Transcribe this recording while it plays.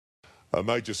A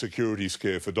major security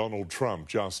scare for Donald Trump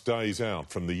just days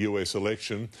out from the US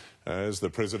election as the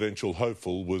presidential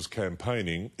hopeful was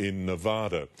campaigning in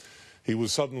Nevada. He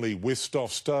was suddenly whisked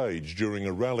off stage during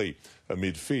a rally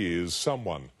amid fears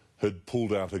someone had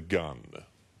pulled out a gun.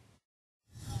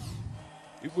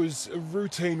 It was a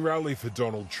routine rally for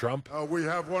Donald Trump. We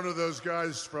have one of those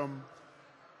guys from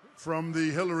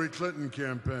the Hillary Clinton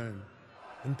campaign.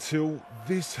 Until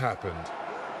this happened.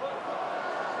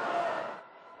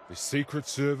 The Secret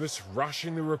Service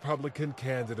rushing the Republican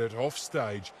candidate off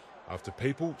stage after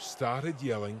people started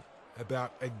yelling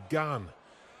about a gun.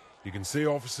 You can see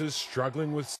officers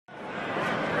struggling with... We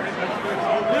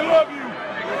love you!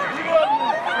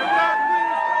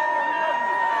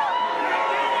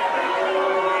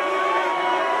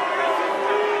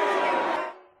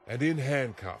 And in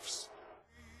handcuffs.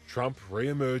 Trump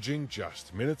re-emerging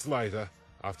just minutes later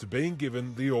after being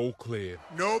given the all-clear.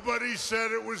 Nobody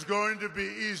said it was going to be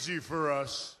easy for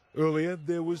us. Earlier,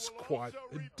 there was quite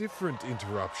a different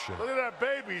interruption. Look at that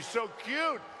baby, he's so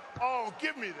cute. Oh,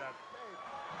 give me that.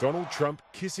 Donald Trump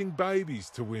kissing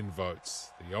babies to win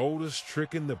votes, the oldest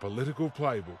trick in the political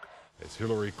playbook, as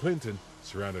Hillary Clinton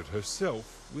surrounded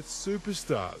herself with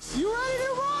superstars. You ready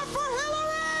to run for Hillary?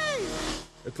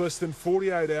 It's less than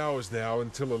 48 hours now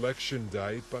until Election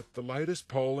Day, but the latest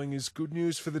polling is good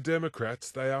news for the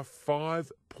Democrats. They are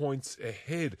 5 points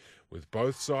ahead, with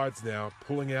both sides now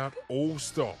pulling out all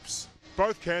stops.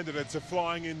 Both candidates are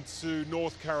flying into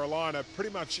North Carolina pretty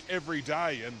much every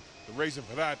day, and the reason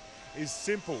for that is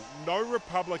simple. No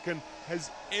Republican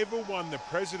has ever won the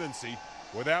presidency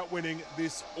without winning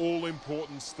this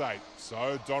all-important state.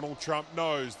 So Donald Trump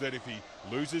knows that if he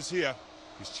loses here,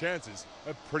 his chances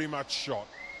are pretty much shot.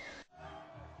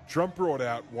 Trump brought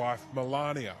out wife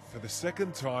Melania for the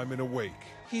second time in a week.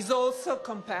 He's also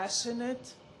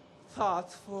compassionate,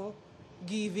 thoughtful,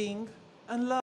 giving, and loving.